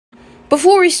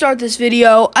Before we start this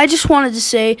video, I just wanted to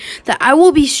say that I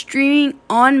will be streaming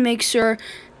on Mixer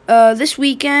this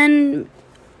weekend.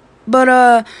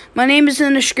 But my name is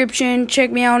in the description. Check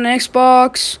me out on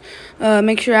Xbox,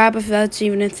 Mixer app if that's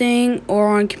even a thing,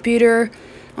 or on computer,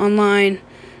 online.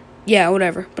 Yeah,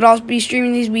 whatever. But I'll be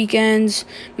streaming these weekends.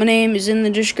 My name is in the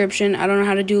description. I don't know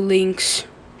how to do links.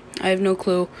 I have no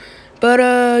clue. But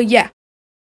yeah.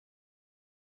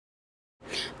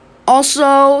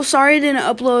 Also, sorry I didn't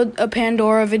upload a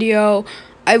Pandora video.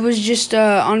 I was just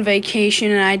on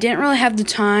vacation and I didn't really have the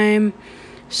time.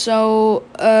 So,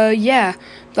 yeah.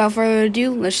 Without further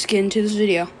ado, let's just get into this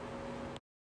video.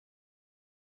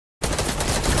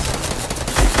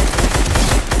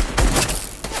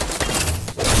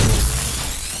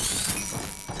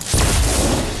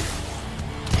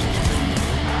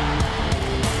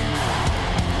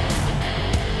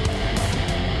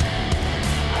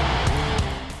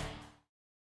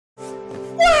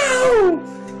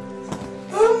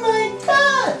 Oh my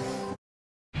god!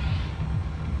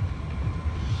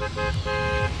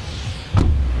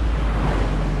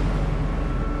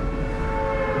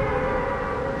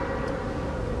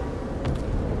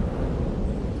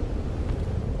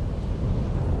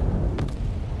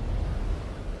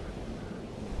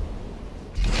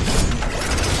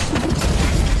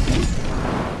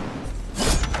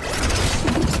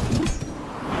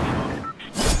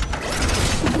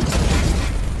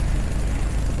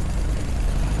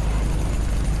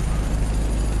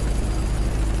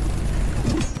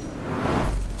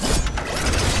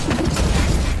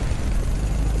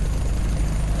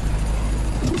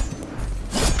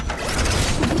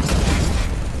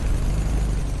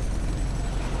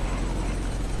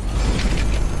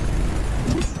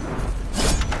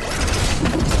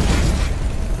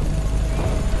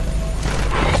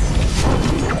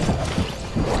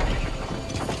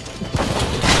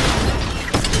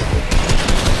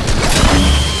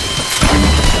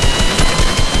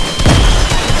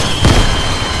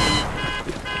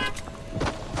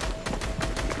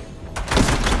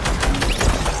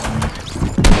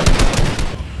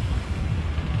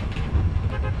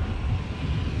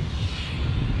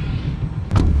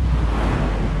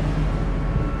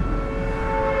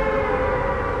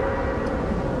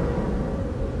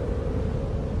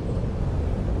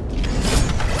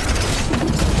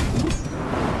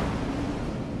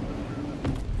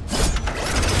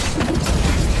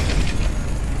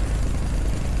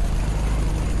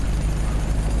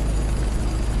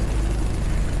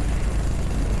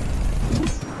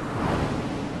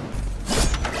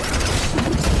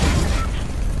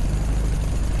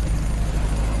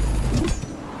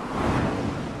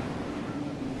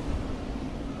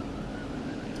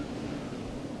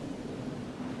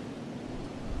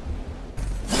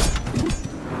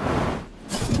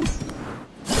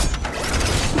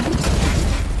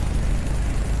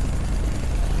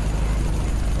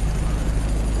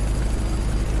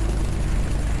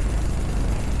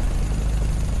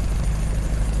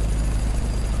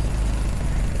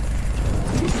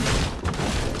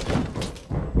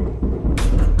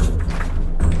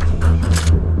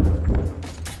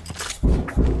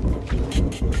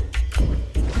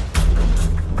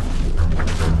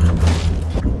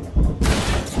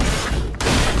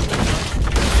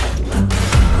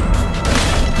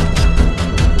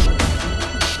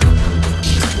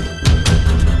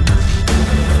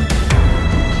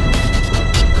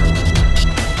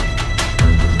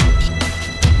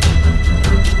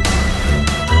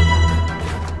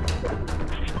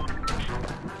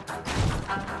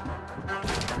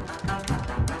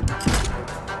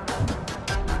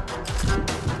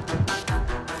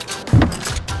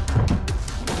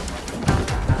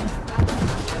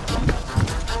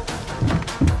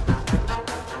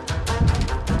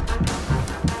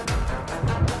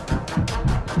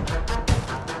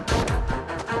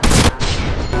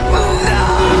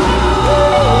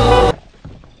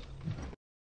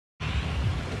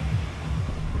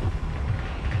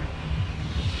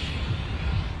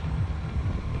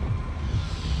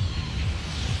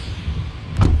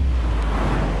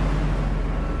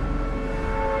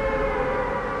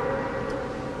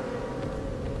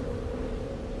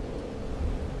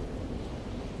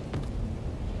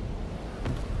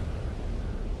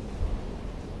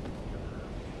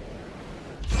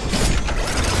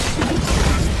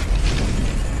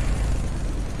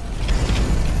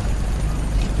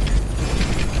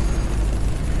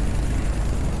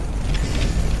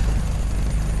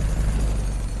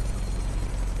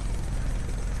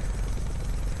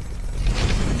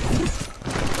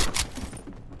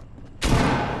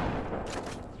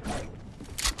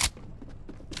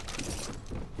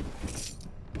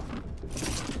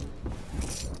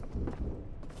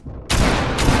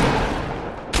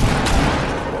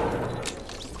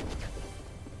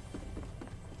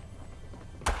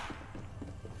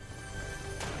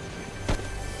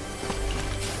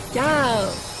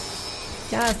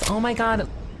 Yes, oh my god.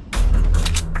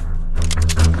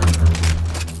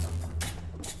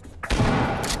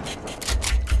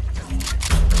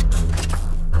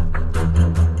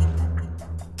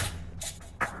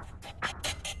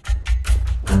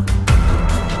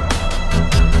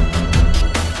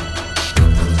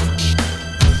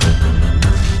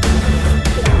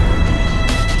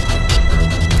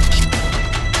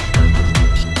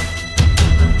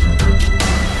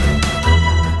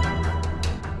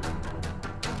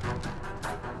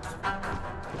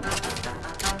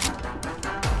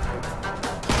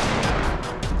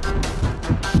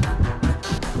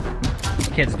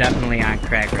 Kid's definitely on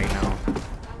crack right now.